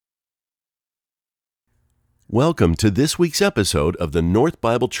Welcome to this week's episode of the North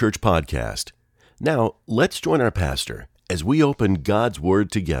Bible Church Podcast. Now, let's join our pastor as we open God's Word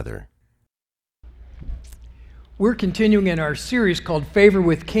together. We're continuing in our series called Favor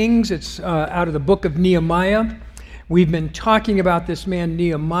with Kings. It's out of the book of Nehemiah. We've been talking about this man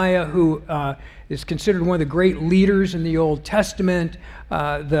Nehemiah, who is considered one of the great leaders in the Old Testament.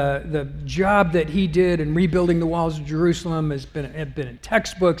 The job that he did in rebuilding the walls of Jerusalem has been in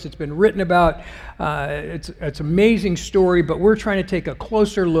textbooks. It's been written about. It's an amazing story, but we're trying to take a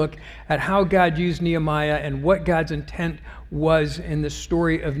closer look at how God used Nehemiah and what God's intent was in the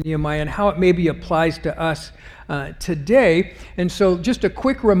story of Nehemiah and how it maybe applies to us today. And so just a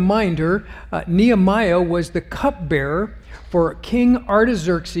quick reminder, Nehemiah was the cupbearer for King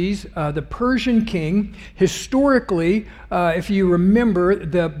Artaxerxes, the Persian king. Historically, if you remember,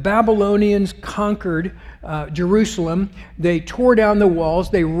 the Babylonians conquered Jerusalem. They tore down the walls.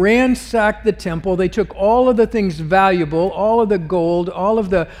 They ransacked the temple. They took all of the things valuable, all of the gold, all of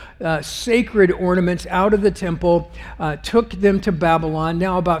the sacred ornaments out of the temple, took them to Babylon.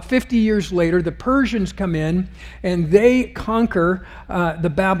 Now, about 50 years later, the Persians come in and they conquer the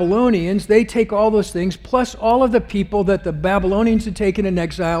Babylonians. They take all those things, plus all of the people that the Babylonians had taken in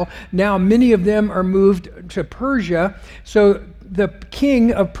exile. Now, many of them are moved to Persia. So the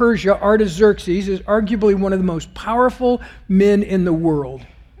king of Persia, Artaxerxes, is arguably one of the most powerful men in the world.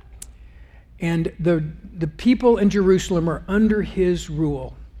 And the people in Jerusalem are under his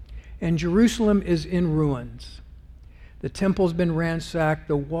rule. And Jerusalem is in ruins. The temple's been ransacked.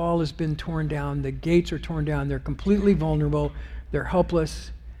 The wall has been torn down. The gates are torn down. They're completely vulnerable. They're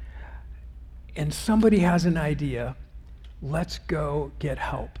helpless. And somebody has an idea. Let's go get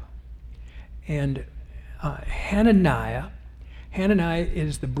help. And Hananiah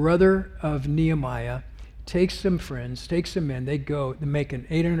is the brother of Nehemiah, takes some friends, takes some men. They make an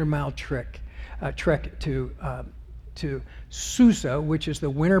 800-mile trek to Susa, which is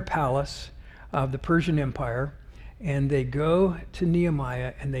the winter palace of the Persian Empire, and they go to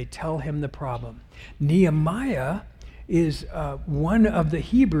Nehemiah and they tell him the problem. Nehemiah is one of the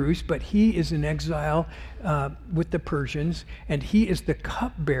Hebrews, but he is in exile with the Persians, and he is the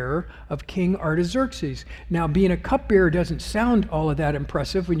cupbearer of King Artaxerxes. Now, being a cupbearer doesn't sound all of that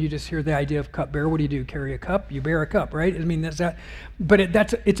impressive when you just hear the idea of cupbearer. What do? Carry a cup? You bear a cup, right? I mean, that's that. But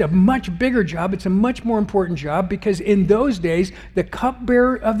it's a much bigger job. It's a much more important job because in those days, the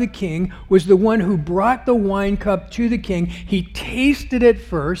cupbearer of the king was the one who brought the wine cup to the king. He tasted it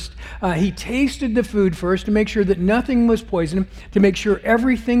first. He tasted the food first to make sure that nothing was poisoned, to make sure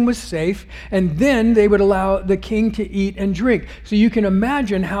everything was safe, and then they would allow the king to eat and drink. So you can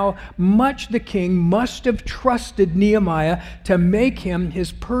imagine how much the king must have trusted Nehemiah to make him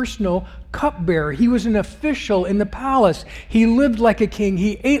his personal cupbearer. He was an official in the palace. He lived like a king.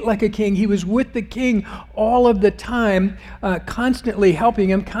 He ate like a king. He was with the king all of the time, constantly helping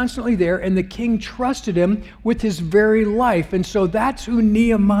him, constantly there, and the king trusted him with his very life. And so that's who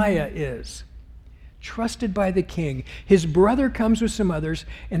Nehemiah is. Trusted by the king. His brother comes with some others,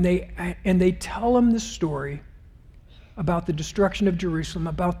 and they tell him the story about the destruction of Jerusalem,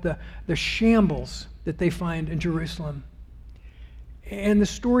 about the shambles that they find in Jerusalem. And the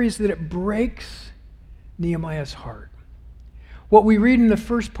story is that it breaks Nehemiah's heart. What we read in the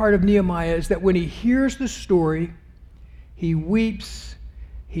first part of Nehemiah is that when he hears the story, he weeps,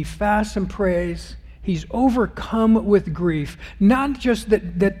 he fasts and prays. He's overcome with grief. Not just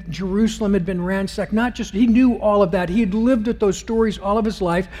that Jerusalem had been ransacked, not just, he knew all of that. He had lived with those stories all of his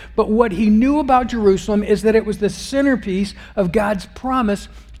life. But what he knew about Jerusalem is that it was the centerpiece of God's promise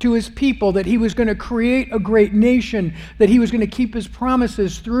to his people, that he was going to create a great nation, that he was going to keep his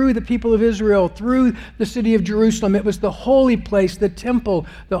promises through the people of Israel, through the city of Jerusalem. It was the holy place, the temple,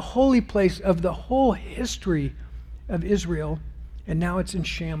 the holy place of the whole history of Israel. And now it's in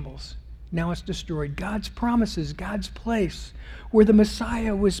shambles. Now it's destroyed. God's promises, God's place, where the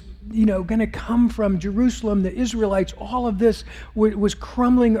Messiah was, going to come from, Jerusalem, the Israelites, all of this was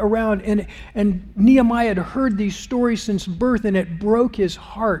crumbling around. And Nehemiah had heard these stories since birth, and it broke his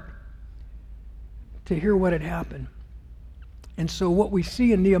heart to hear what had happened. And so what we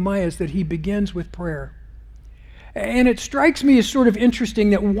see in Nehemiah is that he begins with prayer. And it strikes me as sort of interesting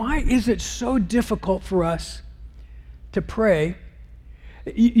that why is it so difficult for us to pray?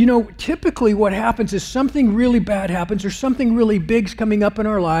 Typically what happens is something really bad happens or something really big's coming up in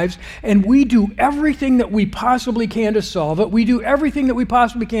our lives, and we do everything that we possibly can to solve it. We do everything that we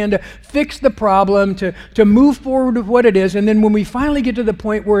possibly can to fix the problem, to move forward with what it is, and then when we finally get to the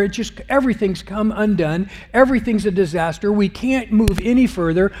point where everything's come undone, everything's a disaster, we can't move any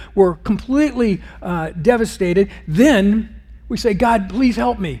further, we're completely devastated, then we say, God, please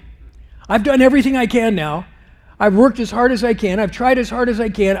help me. I've done everything I can now. I've worked as hard as I can. I've tried as hard as I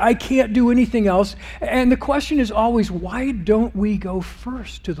can. I can't do anything else. And the question is always, why don't we go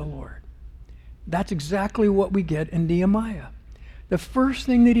first to the Lord? That's exactly what we get in Nehemiah. The first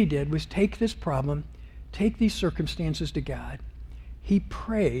thing that he did was take this problem, take these circumstances to God. He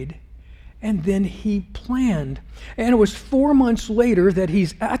prayed, and then he planned. And it was 4 months later that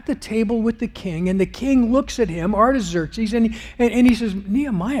he's at the table with the king, and the king looks at him, Artaxerxes, and he says,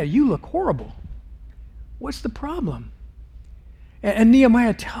 Nehemiah, you look horrible. What's the problem? And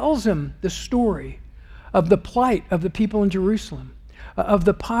Nehemiah tells him the story of the plight of the people in Jerusalem, of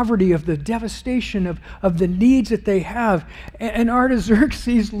the poverty, of the devastation, of the needs that they have. And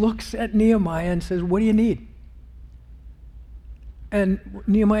Artaxerxes looks at Nehemiah and says, what do you need? And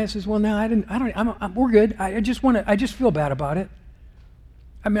Nehemiah says, well, no, we're good. I just feel bad about it.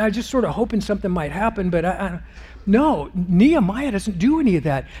 I mean, I just sort of hoping something might happen, but no, Nehemiah doesn't do any of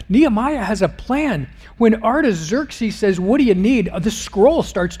that. Nehemiah has a plan. When Artaxerxes says, what do you need? The scroll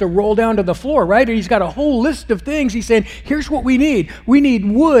starts to roll down to the floor, right? And he's got a whole list of things. He's saying, here's what we need. We need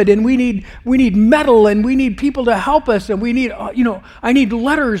wood, and we need metal, and we need people to help us, and we need, I need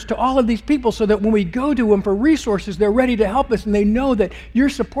letters to all of these people so that when we go to them for resources, they're ready to help us, and they know that you're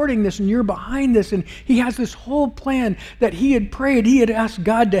supporting this and you're behind this. And he has this whole plan that he had prayed. He had asked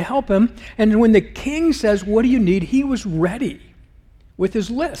God to help him. And when the king says, what do you need? He was ready with his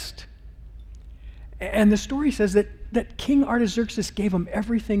list. And the story says that King Artaxerxes gave him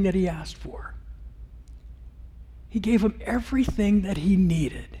everything that he asked for. He gave him everything that he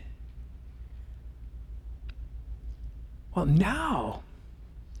needed. Well, now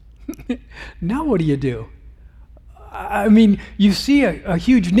what do? I mean, you see a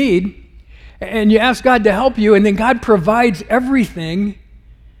huge need, and you ask God to help you, and then God provides everything,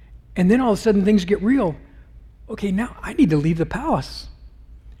 and then all of a sudden things get real. Okay, now I need to leave the palace.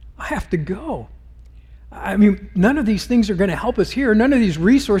 I have to go. I mean, none of these things are going to help us here. None of these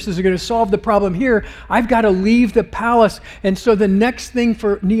resources are going to solve the problem here. I've got to leave the palace. And so the next thing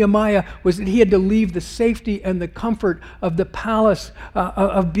for Nehemiah was that he had to leave the safety and the comfort of the palace,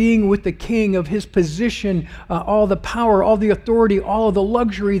 of being with the king, of his position, all the power, all the authority, all of the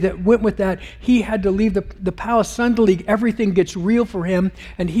luxury that went with that. He had to leave the palace. Suddenly, everything gets real for him,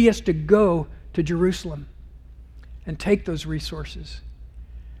 and he has to go to Jerusalem and take those resources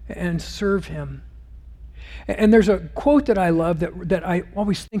and serve him. And there's a quote that I love that I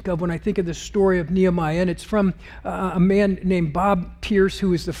always think of when I think of the story of Nehemiah, and it's from a man named Bob Pierce,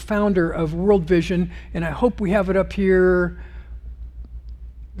 who is the founder of World Vision, and I hope we have it up here.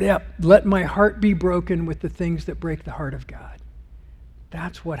 Yeah, let my heart be broken with the things that break the heart of God.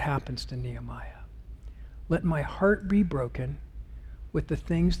 That's what happens to Nehemiah. Let my heart be broken with the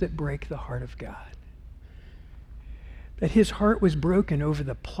things that break the heart of God. That his heart was broken over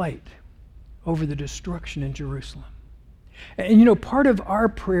the plight, over the destruction in Jerusalem. And part of our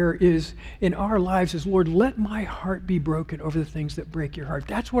prayer is in our lives is, Lord, let my heart be broken over the things that break your heart.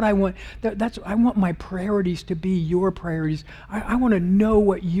 That's what I want. I want my priorities to be your priorities. I want to know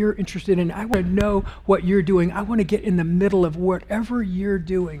what you're interested in. I want to know what you're doing. I want to get in the middle of whatever you're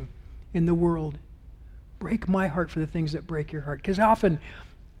doing in the world. Break my heart for the things that break your heart. Because often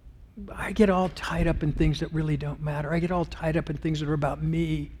I get all tied up in things that really don't matter. I get all tied up in things that are about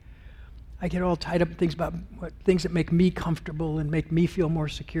me. I get all tied up in things that make me comfortable and make me feel more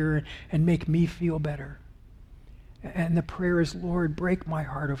secure and make me feel better. And the prayer is, Lord, break my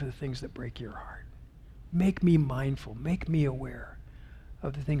heart over the things that break your heart. Make me mindful. Make me aware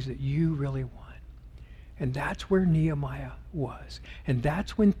of the things that you really want. And that's where Nehemiah was. And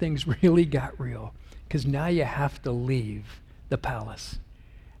that's when things really got real, because now you have to leave the palace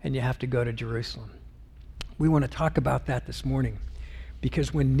and you have to go to Jerusalem. We want to talk about that this morning,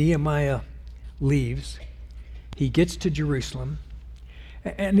 because when Nehemiah leaves, he gets to Jerusalem.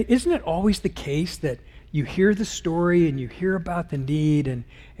 And isn't it always the case that you hear the story and you hear about the need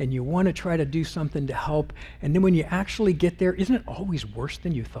and you want to try to do something to help, and then when you actually get there, isn't it always worse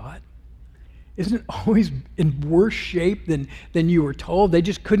than you thought? Isn't it always in worse shape than you were told? They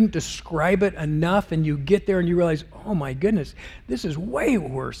just couldn't describe it enough, and you get there and you realize, oh my goodness, this is way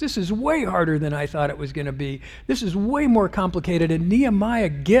worse. This is way harder than I thought it was going to be. This is way more complicated. And Nehemiah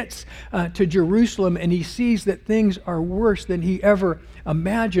gets to Jerusalem, and he sees that things are worse than he ever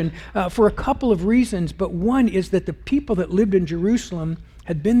imagined for a couple of reasons. But one is that the people that lived in Jerusalem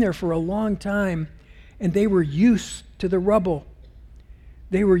had been there for a long time, and they were used to the rubble.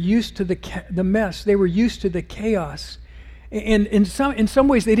 They were used to the mess. They were used to the chaos. And in some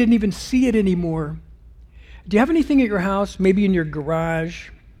ways, they didn't even see it anymore. Do you have anything at your house, maybe in your garage?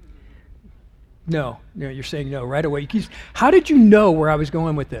 No, you're saying no right away. How did you know where I was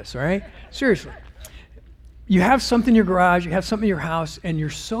going with this, all right? Seriously. You have something in your garage, you have something in your house, and you're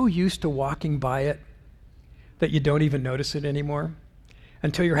so used to walking by it that you don't even notice it anymore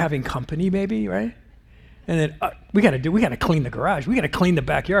until you're having company, maybe, right? And then we got to clean the garage. We got to clean the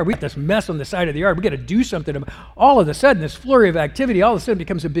backyard. We got this mess on the side of the yard. We got to do something. All of a sudden, this flurry of activity, all of a sudden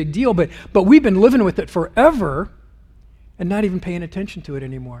becomes a big deal. But we've been living with it forever and not even paying attention to it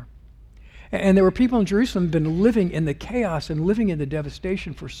anymore. And there were people in Jerusalem who've been living in the chaos and living in the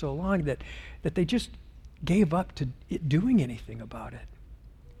devastation for so long that they just gave up to doing anything about it.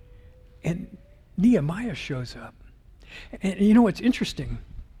 And Nehemiah shows up. And you know what's interesting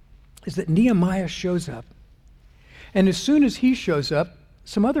is that Nehemiah shows up. And as soon as he shows up,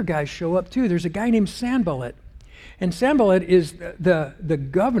 some other guys show up too. There's a guy named Sanballat. And Sanballat is the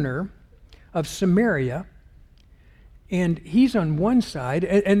governor of Samaria. And he's on one side.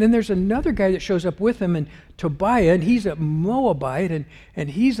 And then there's another guy that shows up with him, and Tobiah, and he's a Moabite, and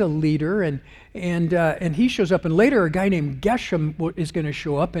he's a leader, and he shows up. And later a guy named Geshem is going to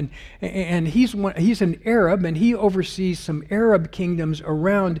show up, and he's an Arab, and he oversees some Arab kingdoms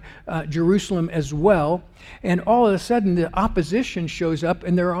around Jerusalem as well. And all of a sudden the opposition shows up,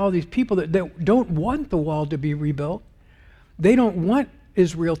 and there are all these people that don't want the wall to be rebuilt. They don't want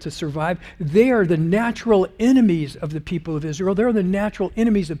Israel to survive. They are the natural enemies of the people of Israel. They're the natural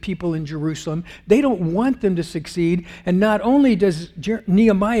enemies of people in Jerusalem. They don't want them to succeed. And not only does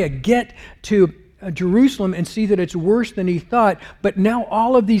Nehemiah get to Jerusalem and see that it's worse than he thought, but now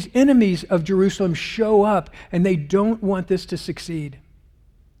all of these enemies of Jerusalem show up, and they don't want this to succeed.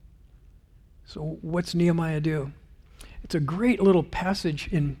 So what's Nehemiah do? It's a great little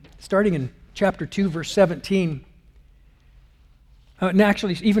passage starting in chapter 2, verse 17. And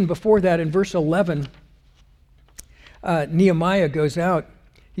actually, even before that, in verse 11, Nehemiah goes out.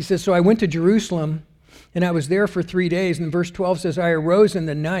 He says, "So I went to Jerusalem, and I was there for 3 days." And verse 12 says, "I arose in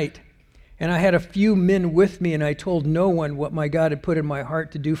the night, and I had a few men with me, and I told no one what my God had put in my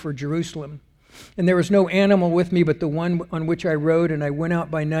heart to do for Jerusalem. And there was no animal with me but the one on which I rode, and I went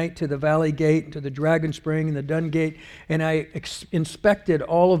out by night to the valley gate, to the dragon spring, and the dung gate, and I inspected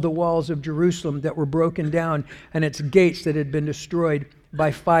all of the walls of Jerusalem that were broken down, and its gates that had been destroyed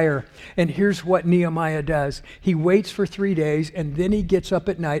by fire." And here's what Nehemiah does. He waits for 3 days, and then he gets up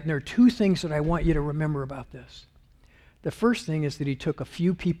at night, and there are two things that I want you to remember about this. The first thing is that he took a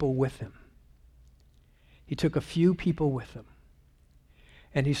few people with him. He took a few people with him.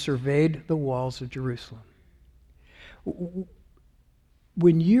 And he surveyed the walls of Jerusalem.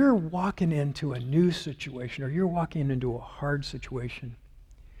 When you're walking into a new situation, or you're walking into a hard situation,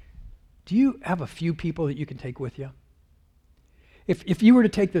 do you have a few people that you can take with you? If you were to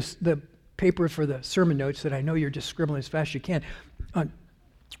take the paper for the sermon notes that I know you're just scribbling as fast as you can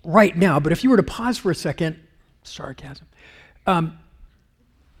right now, but if you were to pause for a second, sarcasm,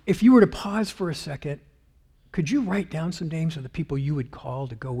 if you were to pause for a second, could you write down some names of the people you would call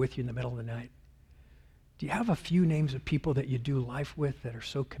to go with you in the middle of the night? Do you have a few names of people that you do life with that are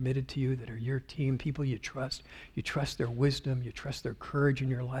so committed to you, that are your team, people you trust? You trust their wisdom, you trust their courage in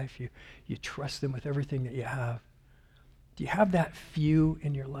your life, you trust them with everything that you have. Do you have that few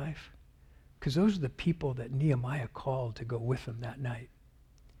in your life? Because those are the people that Nehemiah called to go with him that night.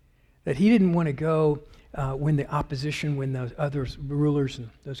 That he didn't want to go when those other rulers and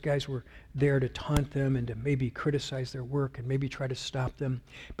those guys were there to taunt them and to maybe criticize their work and maybe try to stop them.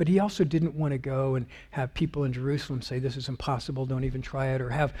 But he also didn't want to go and have people in Jerusalem say, "This is impossible, don't even try it," or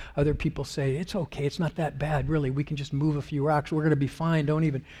have other people say, "It's okay, it's not that bad, really. We can just move a few rocks. We're going to be fine. Don't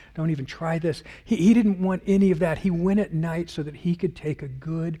even try this." He didn't want any of that. He went at night so that he could take a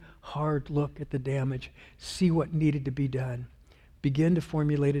good, hard look at the damage, see what needed to be done, begin to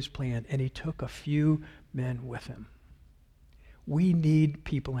formulate his plan, and he took a few men with him. We need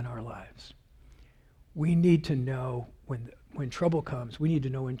people in our lives. We need to know when trouble comes. We need to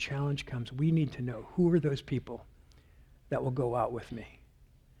know when challenge comes. We need to know who are those people that will go out with me.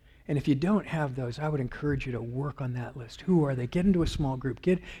 And if you don't have those, I would encourage you to work on that list. Who are they? Get into a small group.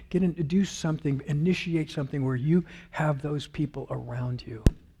 Get into, do something, initiate something where you have those people around you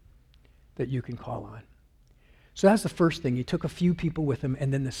that you can call on. So that's the first thing. He took a few people with him,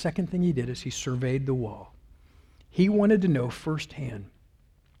 and then the second thing he did is he surveyed the wall. He wanted to know firsthand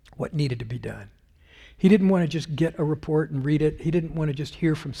what needed to be done. He didn't want to just get a report and read it. He didn't want to just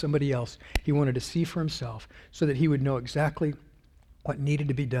hear from somebody else. He wanted to see for himself so that he would know exactly what needed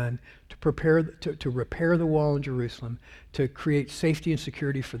to be done to repair the wall in Jerusalem, to create safety and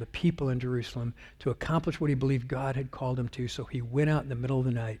security for the people in Jerusalem, to accomplish what he believed God had called him to. So he went out in the middle of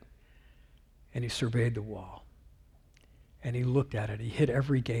the night and he surveyed the wall. And he looked at it. He hit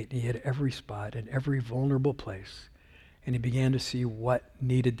every gate, and he hit every spot and every vulnerable place. And he began to see what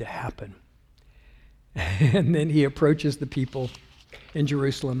needed to happen. And then he approaches the people in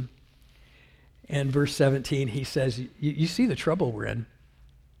Jerusalem. And verse 17, he says, you see the trouble we're in.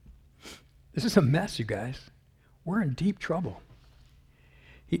 This is a mess, you guys. We're in deep trouble.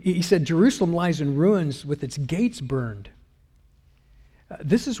 He said, Jerusalem lies in ruins with its gates burned.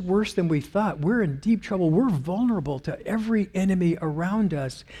 This is worse than we thought. We're in deep trouble. We're vulnerable to every enemy around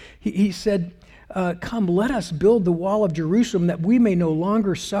us. He said, come, let us build the wall of Jerusalem that we may no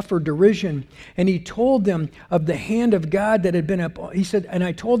longer suffer derision. And he told them of the hand of God that had been up. He said, and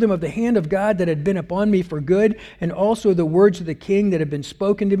I told them of the hand of God that had been upon me for good, and also the words of the king that had been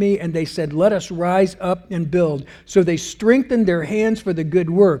spoken to me. And they said, let us rise up and build. So they strengthened their hands for the good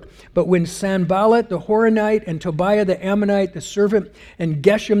work. But when Sanballat the Horonite and Tobiah the Ammonite, the servant, and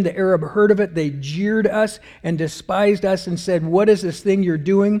Geshem the Arab heard of it, they jeered us and despised us and said, what is this thing you're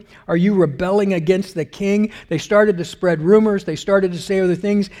doing? Are you rebelling against the king? They started to spread rumors. They started to say other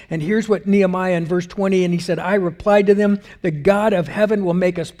things. And here's what Nehemiah in verse 20, and he said, I replied to them, the God of heaven will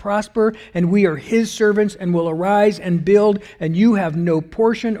make us prosper, and we are his servants and will arise and build, and you have no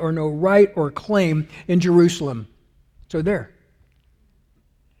portion or no right or claim in Jerusalem. So there.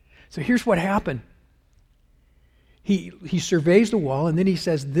 So here's what happened. He surveys the wall, and then he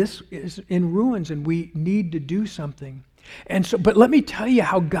says, this is in ruins, and we need to do something. And so, but let me tell you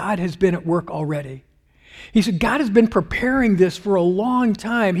how God has been at work already. He said, God has been preparing this for a long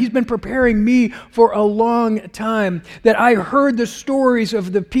time. He's been preparing me for a long time. That I heard the stories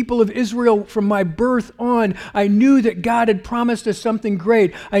of the people of Israel from my birth on. I knew that God had promised us something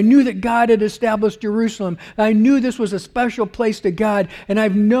great. I knew that God had established Jerusalem. I knew this was a special place to God. And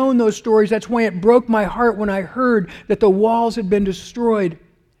I've known those stories. That's why it broke my heart when I heard that the walls had been destroyed.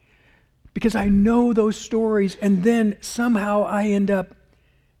 Because I know those stories. And then somehow I end up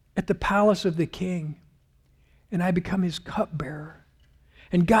at the palace of the king. And I become his cupbearer.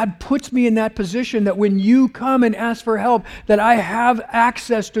 And God puts me in that position that when you come and ask for help, that I have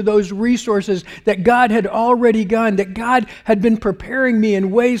access to those resources that God had already done, that God had been preparing me in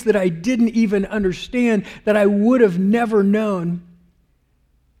ways that I didn't even understand, that I would have never known.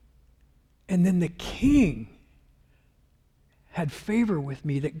 And then the king had favor with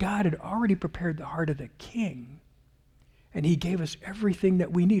me, that God had already prepared the heart of the king. And he gave us everything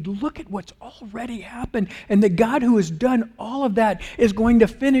that we need. Look at what's already happened. And the God who has done all of that is going to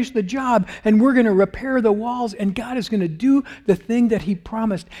finish the job. And we're going to repair the walls. And God is going to do the thing that he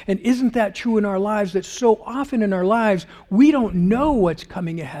promised. And isn't that true in our lives? That so often in our lives, we don't know what's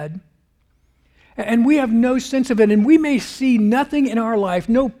coming ahead. And we have no sense of it. And we may see nothing in our life,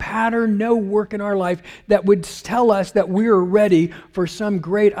 no pattern, no work in our life that would tell us that we're ready for some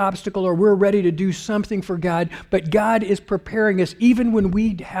great obstacle or we're ready to do something for God. But God is preparing us even when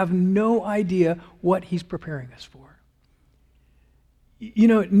we have no idea what he's preparing us for. You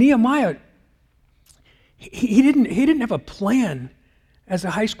know, Nehemiah, he didn't have a plan as a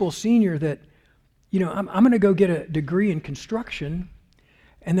high school senior that, you know, I'm going to go get a degree in construction.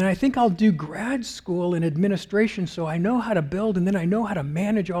 And then I think I'll do grad school in administration so I know how to build and then I know how to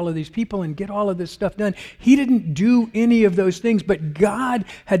manage all of these people and get all of this stuff done. He didn't do any of those things, but God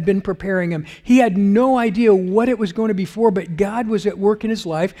had been preparing him. He had no idea what it was going to be for, but God was at work in his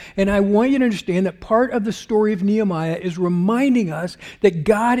life. And I want you to understand that part of the story of Nehemiah is reminding us that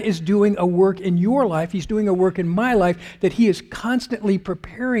God is doing a work in your life. He's doing a work in my life, that he is constantly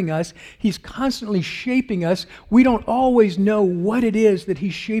preparing us. He's constantly shaping us. We don't always know what it is that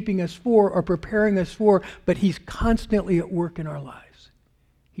he's shaping us for or preparing us for, but he's constantly at work in our lives.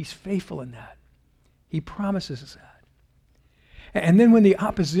 He's faithful in that. He promises us that. And then when the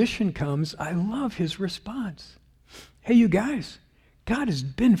opposition comes, I love his response. Hey, you guys, God has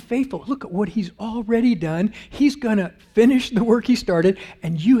been faithful. Look at what he's already done. He's going to finish the work he started,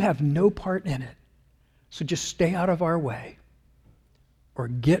 and you have no part in it. So just stay out of our way or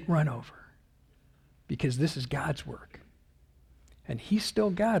get run over, because this is God's work. And he's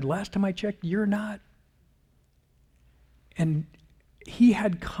still God. Last time I checked, you're not. And he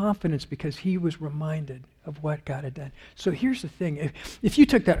had confidence because he was reminded of what God had done. So here's the thing. If you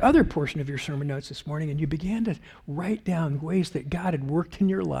took that other portion of your sermon notes this morning and you began to write down ways that God had worked in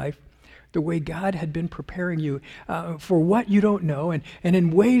your life, the way God had been preparing you for what you don't know and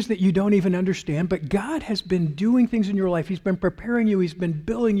in ways that you don't even understand, but God has been doing things in your life. He's been preparing you. He's been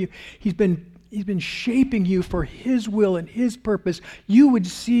building you. He's been shaping you for his will and his purpose. You would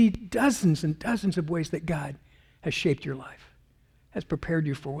see dozens and dozens of ways that God has shaped your life, has prepared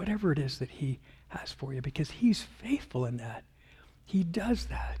you for whatever it is that he has for you, because he's faithful in that. He does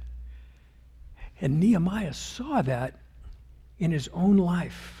that. And Nehemiah saw that in his own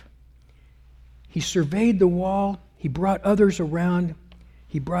life. He surveyed the wall. He brought others around.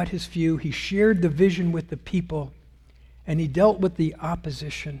 He brought his view. He shared the vision with the people, and he dealt with the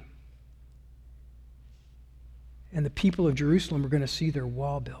opposition. And the people of Jerusalem were going to see their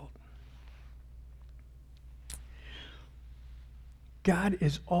wall built. God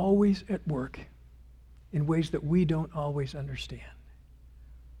is always at work in ways that we don't always understand.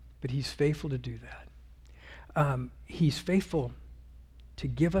 But he's faithful to do that. He's faithful to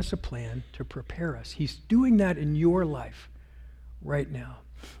give us a plan to prepare us. He's doing that in your life right now.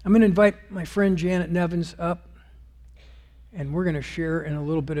 I'm going to invite my friend Janet Nevins up, and we're going to share in a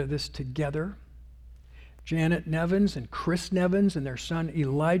little bit of this together. Janet Nevins and Chris Nevins and their son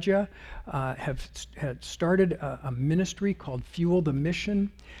Elijah had started a ministry called Fuel the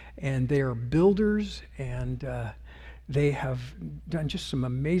Mission, and they are builders, and they have done just some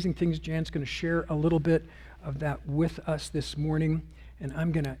amazing things. Jan's going to share a little bit of that with us this morning, and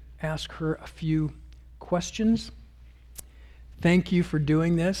I'm going to ask her a few questions. Thank you for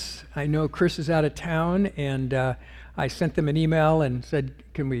doing this. I know Chris is out of town, and I sent them an email and said,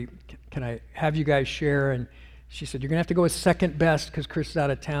 can I have you guys share? And she said, you're going to have to go with second best because Chris is out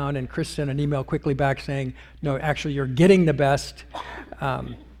of town. And Chris sent an email quickly back saying, no, actually, you're getting the best.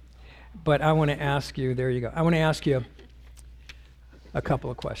 But I want to ask you, there you go. I want to ask you a couple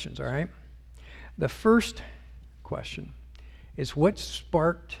of questions, all right? The first question is, what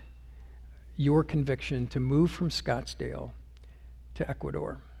sparked your conviction to move from Scottsdale to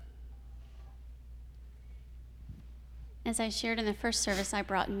Ecuador? As I shared in the first service, I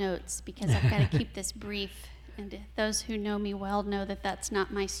brought notes because I've got to keep this brief. And those who know me well know that that's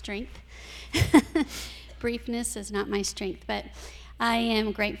not my strength. Briefness is not my strength, but I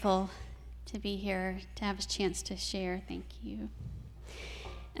am grateful to be here, to have a chance to share. Thank you.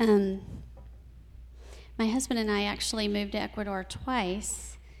 My husband and I actually moved to Ecuador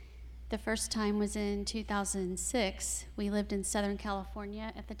twice. The first time was in 2006. We lived in Southern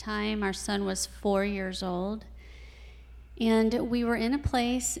California. At the time, our son was 4 years old. And we were in a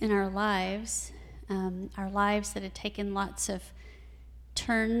place in our lives that had taken lots of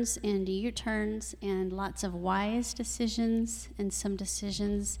turns and U-turns and lots of wise decisions, and some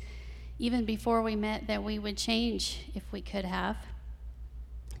decisions even before we met that we would change if we could have.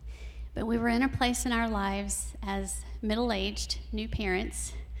 But we were in a place in our lives as middle-aged new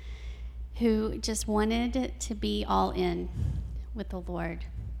parents who just wanted to be all in with the Lord.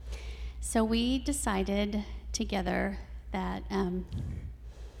 So we decided together that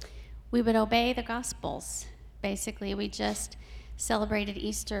we would obey the Gospels. Basically, we just celebrated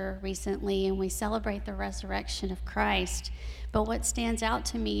Easter recently, and we celebrate the resurrection of Christ. But what stands out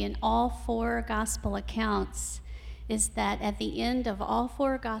to me in all four Gospel accounts is that at the end of all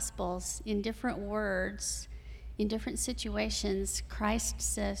four Gospels, in different words, in different situations, Christ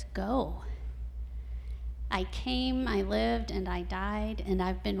says, go. I came, I lived, and I died, and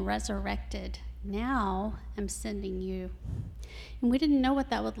I've been resurrected. Now I'm sending you. And we didn't know what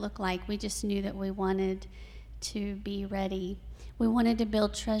that would look like. We just knew that we wanted to be ready. We wanted to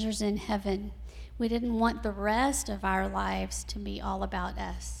build treasures in heaven. We didn't want the rest of our lives to be all about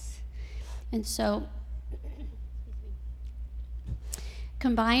us. And so,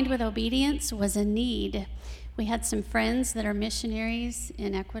 combined with obedience was a need. We had some friends that are missionaries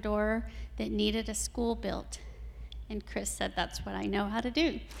in Ecuador that needed a school built. And Chris said, that's what I know how to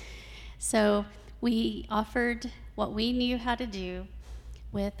do. So we offered what we knew how to do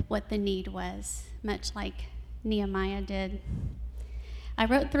with what the need was, much like Nehemiah did. I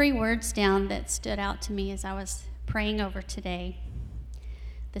wrote 3 words down that stood out to me as I was praying over today.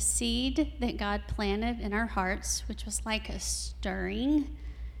 The seed that God planted in our hearts, which was like a stirring.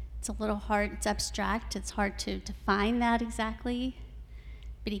 It's a little hard, it's abstract, it's hard to define that exactly.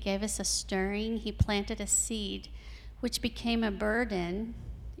 But he gave us a stirring. He planted a seed, which became a burden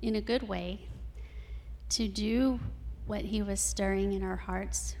in a good way to do what he was stirring in our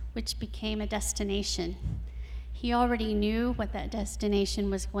hearts, which became a destination. He already knew what that destination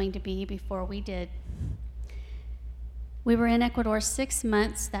was going to be before we did. We were in Ecuador 6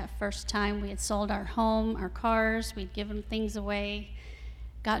 months that first time. We had sold our home, our cars, we'd given things away,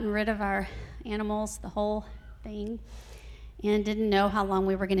 gotten rid of our animals, the whole thing, and didn't know how long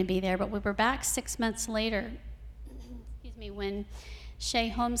we were going to be there. But we were back 6 months later, when Shay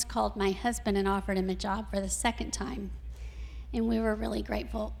Holmes called my husband and offered him a job for the second time. And we were really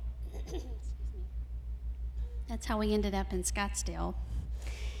grateful. That's how we ended up in Scottsdale.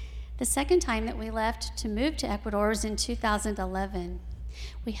 The second time that we left to move to Ecuador was in 2011.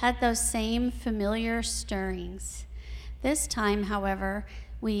 We had those same familiar stirrings. This time, however,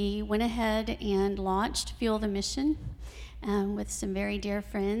 we went ahead and launched Fuel the Mission with some very dear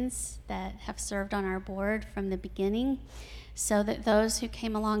friends that have served on our board from the beginning. so that those who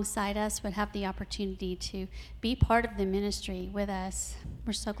came alongside us would have the opportunity to be part of the ministry with us.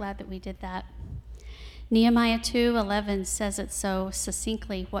 We're so glad that we did that. Nehemiah 2:11 says it so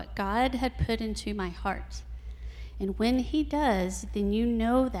succinctly, what God had put into my heart. And when he does, then you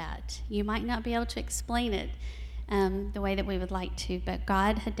know that. You might not be able to explain it the way that we would like to, but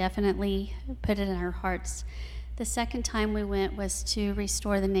God had definitely put it in our hearts. The second time we went was to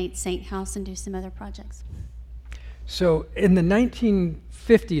restore the Nate Saint house and do some other projects. So in the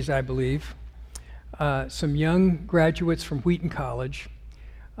 1950s, I believe, some young graduates from Wheaton College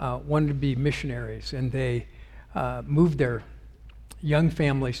wanted to be missionaries, and they moved their young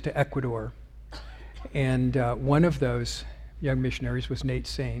families to Ecuador. And one of those young missionaries was Nate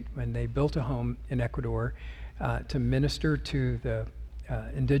Saint, and they built a home in Ecuador to minister to the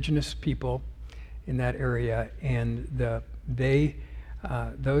indigenous people in that area. And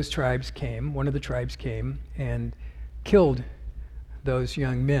those tribes came, one of the tribes came and killed those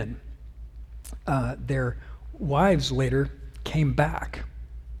young men. Their wives later came back,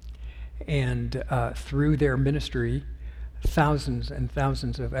 and through their ministry, thousands and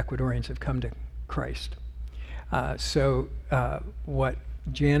thousands of Ecuadorians have come to Christ. So what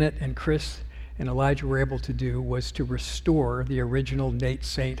Janet and Chris and Elijah were able to do was to restore the original Nate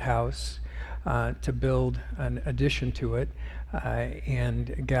Saint house, to build an addition to it,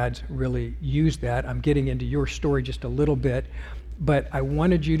 and God's really used that. I'm getting into your story just a little bit, but I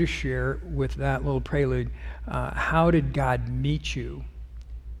wanted you to share with that little prelude, how did God meet you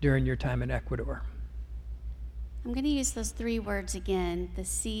during your time in Ecuador? I'm going to use those three words again. The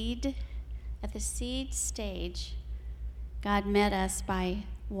seed. At the seed stage, God met us by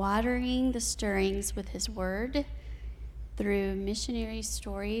watering the stirrings with his word through missionary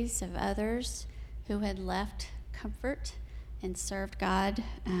stories of others who had left comfort and served God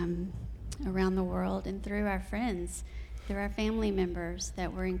around the world, and through our friends, through our family members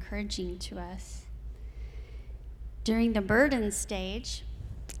that were encouraging to us. During the burden stage,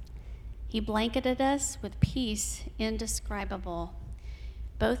 he blanketed us with peace indescribable.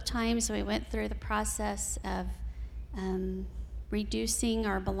 Both times we went through the process of reducing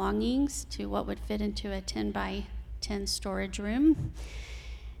our belongings to what would fit into a 10 by 10 storage room.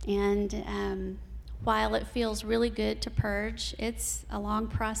 And while it feels really good to purge, it's a long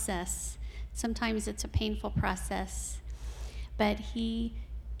process. Sometimes it's a painful process. But he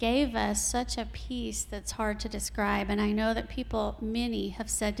gave us such a peace that's hard to describe. And I know that many have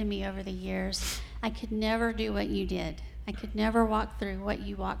said to me over the years, I could never do what you did. I could never walk through what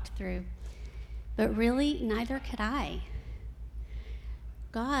you walked through. But really, neither could I.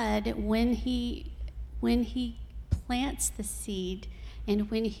 God, when he plants the seed,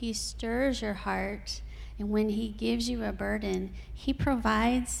 and when he stirs your heart, and when he gives you a burden, he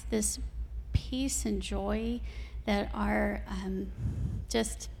provides this peace and joy that are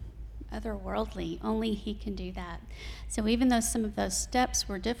just otherworldly. Only he can do that. So even though some of those steps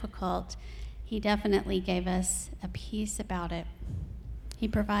were difficult, he definitely gave us a peace about it. He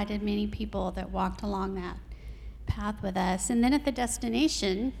provided many people that walked along that path with us. And then at the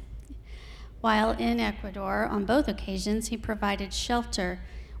destination, while in Ecuador, on both occasions, he provided shelter,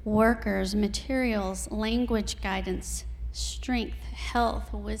 workers, materials, language guidance, strength,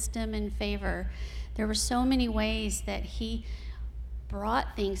 health, wisdom, and favor. There were so many ways that he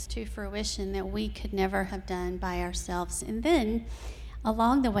brought things to fruition that we could never have done by ourselves. And then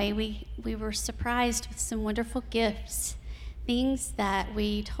along the way, we were surprised with some wonderful gifts, things that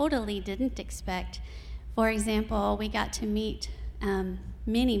we totally didn't expect. For example, we got to meet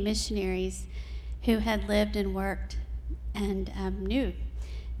many missionaries who had lived and worked and knew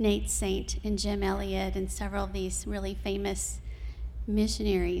Nate Saint and Jim Elliott and several of these really famous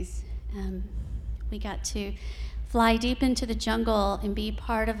missionaries. We got to fly deep into the jungle and be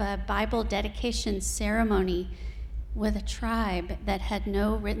part of a Bible dedication ceremony with a tribe that had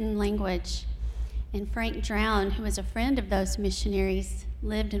no written language. And Frank Drown, who was a friend of those missionaries,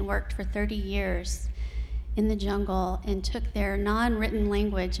 lived and worked for 30 years in the jungle and took their non-written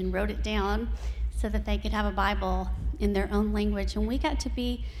language and wrote it down so that they could have a Bible in their own language. And we got to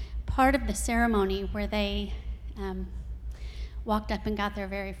be part of the ceremony where they walked up and got their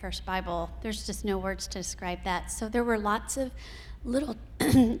very first Bible. There's just no words to describe that. So there were lots of little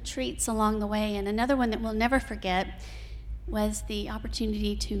treats along the way. And another one that we'll never forget was the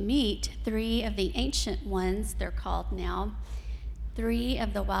opportunity to meet three of the ancient ones, they're called now, three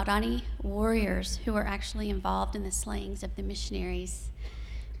of the Waodani warriors who were actually involved in the slayings of the missionaries.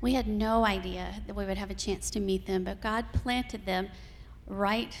 We had no idea that we would have a chance to meet them, but God planted them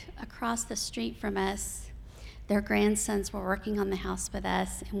right across the street from us. Their grandsons were working on the house with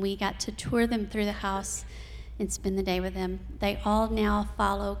us, and we got to tour them through the house, and spend the day with them. They all now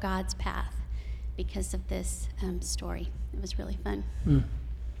follow God's path because of this story. It was really fun.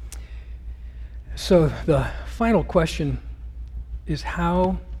 So the final question is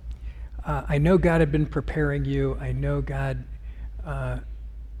how, I know God had been preparing you. I know God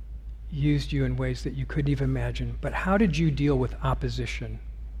used you in ways that you couldn't even imagine, but how did you deal with opposition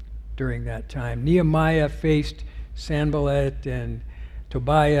during that time? Nehemiah faced Sanballat and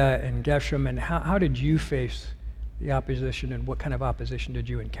Tobiah and Geshem, and how did you face the opposition, and what kind of opposition did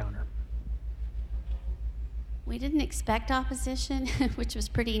you encounter? We didn't expect opposition, which was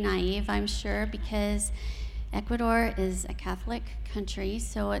pretty naive, I'm sure, because Ecuador is a Catholic country,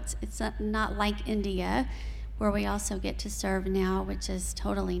 so it's not like India, where we also get to serve now, which is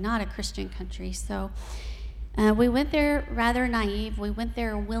totally not a Christian country. So we went there rather naive. We went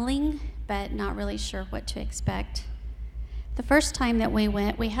there willing, but not really sure what to expect. The first time that we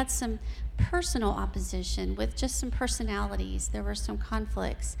went, we had some personal opposition with just some personalities. There were some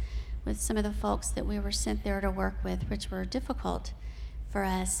conflicts with some of the folks that we were sent there to work with, which were difficult for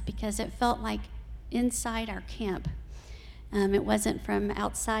us because it felt like inside our camp. It wasn't from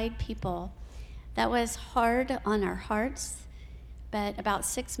outside people. That was hard on our hearts, but about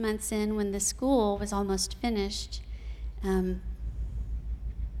 6 months in, when the school was almost finished, a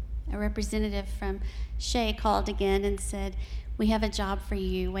representative from Shea called again and said, "We have a job for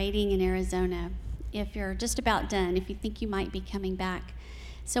you waiting in Arizona. If you're just about done, if you think you might be coming back."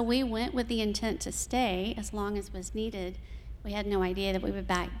 So we went with the intent to stay as long as was needed. We had no idea that we would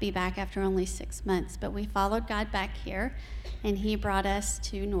be back after only 6 months, but we followed God back here, and he brought us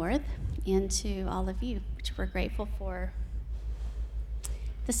to North and to all of you, which we're grateful for.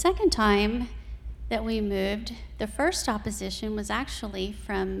 The second time that we moved, the first opposition was actually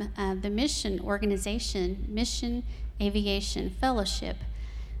from the mission organization, Mission Aviation Fellowship,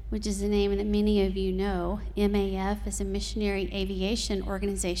 which is a name that many of you know. MAF is a missionary aviation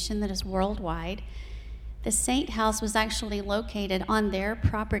organization that is worldwide. The Saint House was actually located on their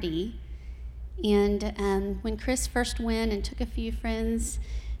property. And when Chris first went and took a few friends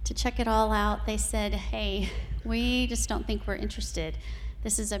to check it all out, they said, "Hey, we just don't think we're interested.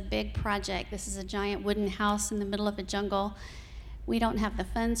 This is a big project. This is a giant wooden house in the middle of a jungle. We don't have the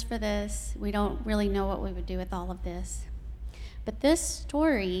funds for this. We don't really know what we would do with all of this." But this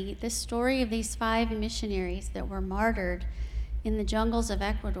story of these 5 missionaries that were martyred in the jungles of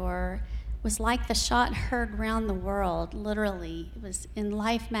Ecuador was like the shot heard round the world, literally. It was in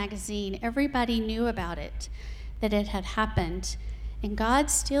Life magazine. Everybody knew about it, that it had happened. And God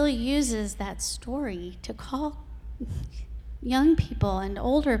still uses that story to call young people and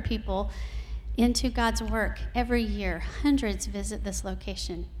older people into God's work every year. Hundreds visit this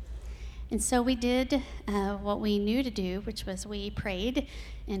location. And so we did what we knew to do, which was we prayed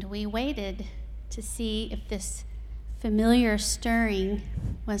and we waited to see if this familiar stirring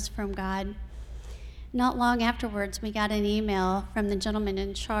was from God. Not long afterwards, we got an email from the gentleman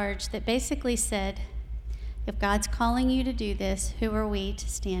in charge that basically said, "If God's calling you to do this, who are we to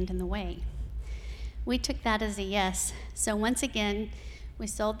stand in the way?" We took that as a yes. So once again, we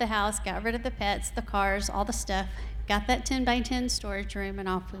sold the house, got rid of the pets, the cars, all the stuff, got that 10 by 10 storage room, and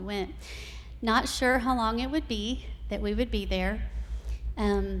off we went. Not sure how long it would be that we would be there,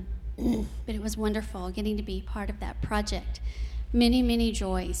 but it was wonderful getting to be part of that project. Many, many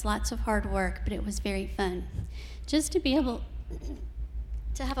joys, lots of hard work, but it was very fun. Just to be able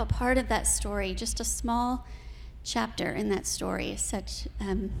to have a part of that story, just a small chapter in that story is such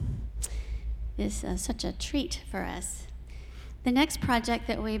a treat for us. The next project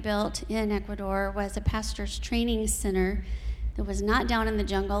that we built in Ecuador was a pastor's training center that was not down in the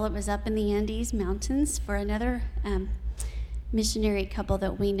jungle. It was up in the Andes Mountains for another missionary couple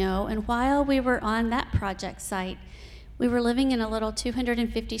that we know. And while we were on that project site, we were living in a little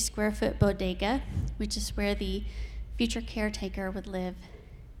 250 square foot bodega, which is where the future caretaker would live.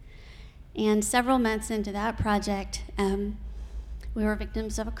 And several months into that project, we were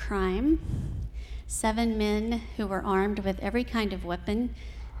victims of a crime. 7 men who were armed with every kind of weapon,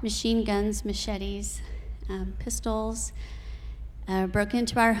 machine guns, machetes, pistols, broke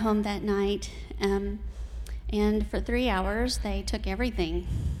into our home that night. And for 3 hours, they took everything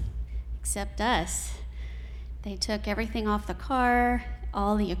except us. They took everything off the car,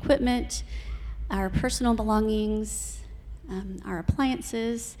 all the equipment, our personal belongings, our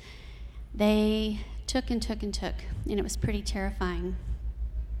appliances. They took and took and took, and it was pretty terrifying.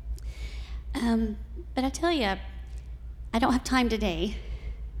 But I tell you, I don't have time today,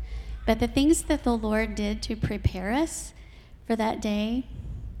 but the things that the Lord did to prepare us for that day,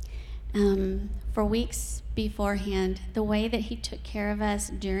 for weeks beforehand, the way that he took care of us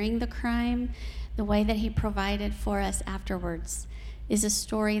during the crime, the way that he provided for us afterwards is a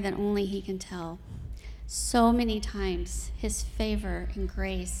story that only he can tell. So many times his favor and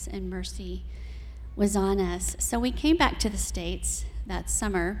grace and mercy was on us. So we came back to the States that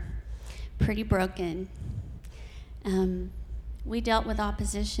summer, pretty broken. We dealt with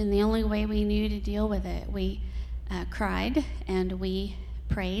opposition the only way we knew to deal with it. We cried and we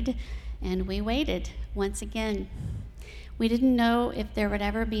prayed and we waited once again. We didn't know if there would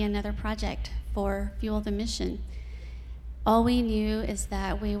ever be another project for Fuel the Mission. All we knew is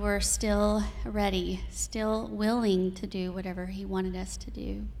that we were still ready, still willing to do whatever he wanted us to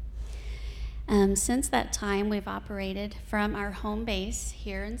do. Since that time, we've operated from our home base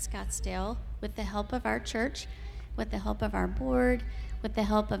here in Scottsdale with the help of our church, with the help of our board, with the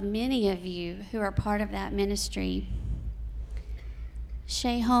help of many of you who are part of that ministry.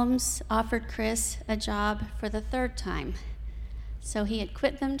 Shea Holmes offered Chris a job for the third time. So he had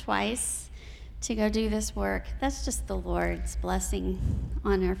quit them twice to go do this work. That's just the Lord's blessing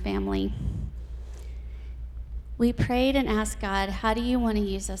on our family. We prayed and asked God, how do you want to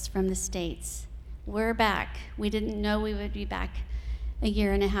use us from the States? We're back. We didn't know we would be back a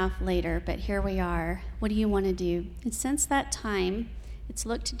year and a half later, but here we are. What do you want to do? And since that time, it's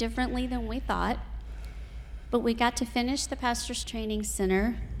looked differently than we thought, but we got to finish the Pastor's Training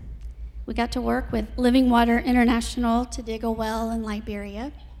Center. We got to work with Living Water International to dig a well in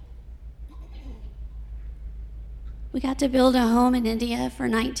Liberia. We got to build a home in India for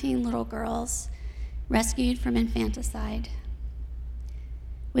 19 little girls rescued from infanticide.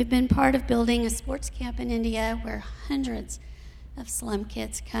 We've been part of building a sports camp in India where hundreds of slum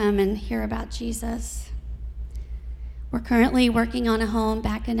kids come and hear about Jesus. We're currently working on a home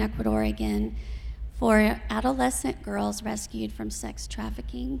back in Ecuador again for adolescent girls rescued from sex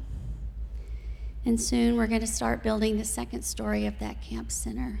trafficking. And soon we're going to start building the second story of that camp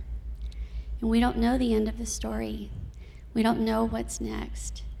center. And we don't know the end of the story. We don't know what's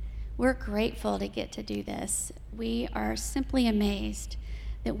next. We're grateful to get to do this. We are simply amazed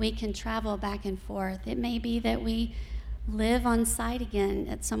that we can travel back and forth. It may be that we live on site again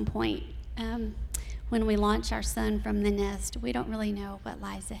at some point when we launch our son from the nest. We don't really know what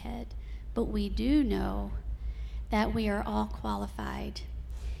lies ahead, but we do know that we are all qualified.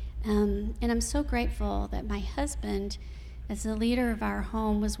 And I'm so grateful that my husband, as the leader of our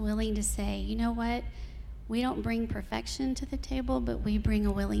home, was willing to say, you know what? We don't bring perfection to the table, but we bring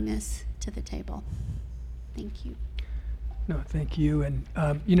a willingness to the table. Thank you. No, thank you. And,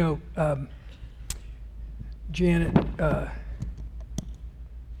 Janet, a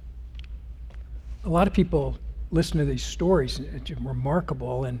lot of people listen to these stories, and it's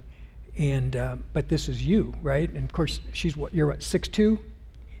remarkable, but this is you, right? And of course, you're what, 6'2"?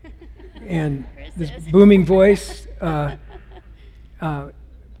 And this booming voice,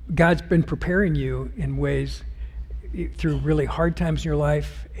 God's been preparing you in ways through really hard times in your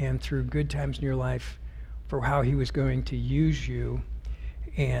life and through good times in your life for how he was going to use you.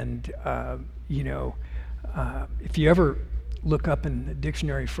 And, if you ever look up in the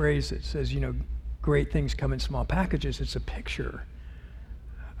dictionary phrase that says, great things come in small packages, it's a picture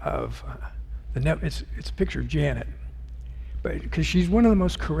of it's a picture of Janet. But because she's one of the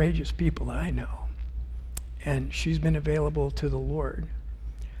most courageous people I know. And she's been available to the Lord.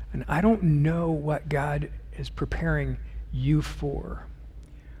 And I don't know what God is preparing you for.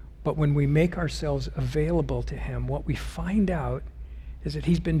 But when we make ourselves available to him, what we find out is that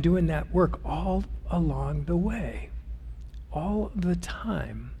he's been doing that work all along the way, all the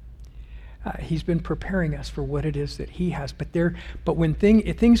time. He's been preparing us for what it is that he has. But when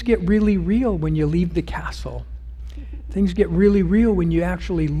things get really real when you leave the castle, things get really real when you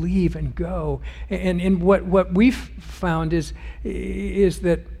actually leave and go. And what we've found is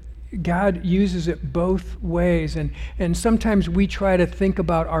that God uses it both ways. And sometimes we try to think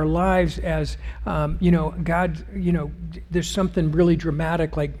about our lives as, God, there's something really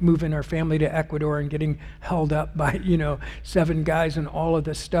dramatic like moving our family to Ecuador and getting held up by, 7 guys and all of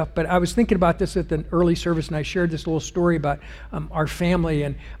this stuff. But I was thinking about this at the early service, and I shared this little story about our family.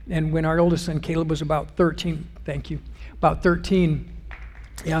 And when our oldest son, Caleb, was about 13, thank you, about 13,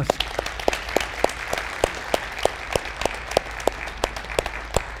 yes.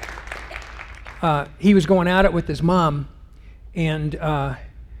 He was going at it with his mom, and so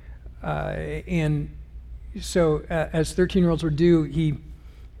as 13-year-olds would do, he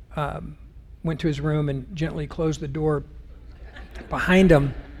went to his room and gently closed the door behind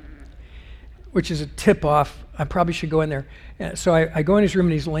him, which is a tip-off. I probably should go in there. So I go in his room,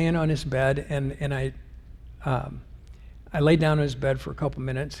 and he's laying on his bed, and I laid down on his bed for a couple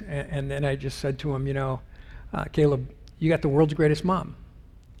minutes, and then I just said to him, Caleb, you got the world's greatest mom.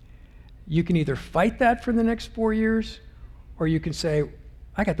 You can either fight that for the next 4 years, or you can say,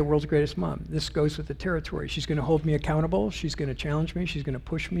 I got the world's greatest mom. This goes with the territory. She's going to hold me accountable. She's going to challenge me. She's going to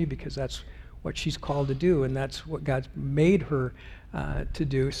push me because that's what she's called to do, and that's what God's made her to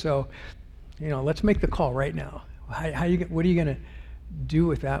do. So, let's make the call right now. What are you going to do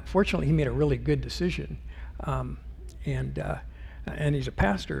with that? Fortunately, he made a really good decision, and he's a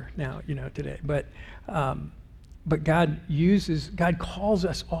pastor now, today. But God calls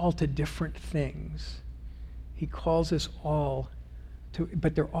us all to different things. He calls us all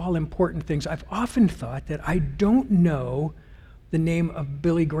but they're all important things. I've often thought that I don't know the name of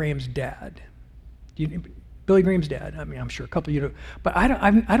Billy Graham's dad. Billy Graham's dad. I mean, I'm sure a couple of you do, but I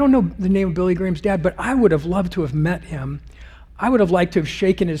don't know the name of Billy Graham's dad. But I would have loved to have met him. I would have liked to have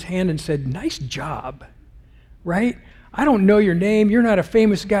shaken his hand and said, "Nice job," right? I don't know your name. You're not a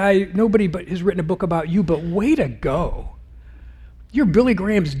famous guy. Nobody but has written a book about you. But way to go! You're Billy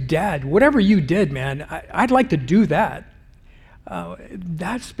Graham's dad. Whatever you did, man, I'd like to do that.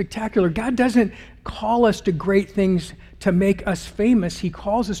 That's spectacular. God doesn't call us to great things to make us famous. He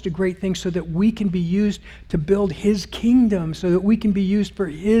calls us to great things so that we can be used to build his kingdom, so that we can be used for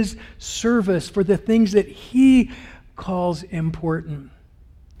his service, for the things that he calls important.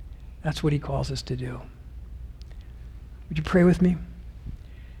 That's what he calls us to do. Would you pray with me?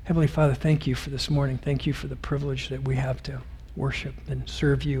 Heavenly Father, thank you for this morning. Thank you for the privilege that we have to worship and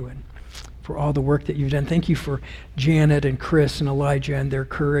serve you, and for all the work that you've done. Thank you for Janet and Chris and Elijah and their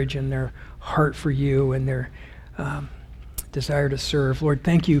courage and their heart for you and their desire to serve. Lord,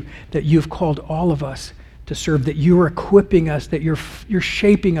 thank you that you've called all of us to serve, that you're equipping us, that you're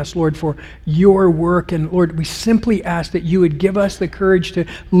shaping us, Lord, for your work. And Lord, we simply ask that you would give us the courage to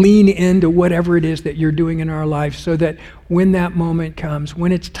lean into whatever it is that you're doing in our lives, so that when that moment comes,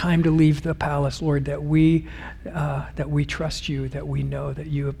 when it's time to leave the palace, Lord, that we trust you, that we know that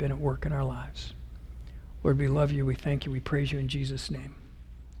you have been at work in our lives. Lord, we love you, we thank you, we praise you in Jesus' name.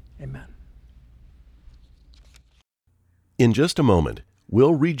 Amen. In just a moment,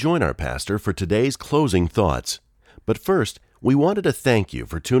 we'll rejoin our pastor for today's closing thoughts. But first, we wanted to thank you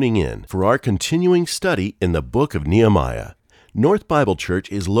for tuning in for our continuing study in the book of Nehemiah. North Bible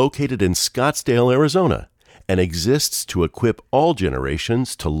Church is located in Scottsdale, Arizona, and exists to equip all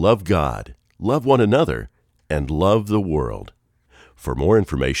generations to love God, love one another, and love the world. For more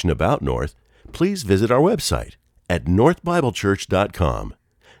information about North, please visit our website at northbiblechurch.com.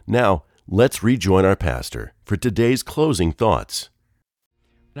 Now, let's rejoin our pastor for today's closing thoughts.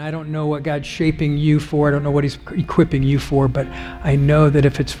 I don't know what God's shaping you for. I don't know what he's equipping you for, but I know that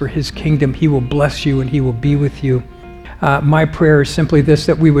if it's for his kingdom, he will bless you and he will be with you. My prayer is simply this,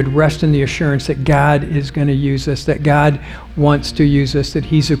 that we would rest in the assurance that God is going to use us, that God wants to use us, that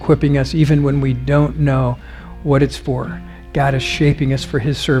he's equipping us even when we don't know what it's for. God is shaping us for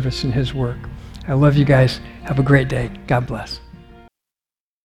his service and his work. I love you guys. Have a great day. God bless.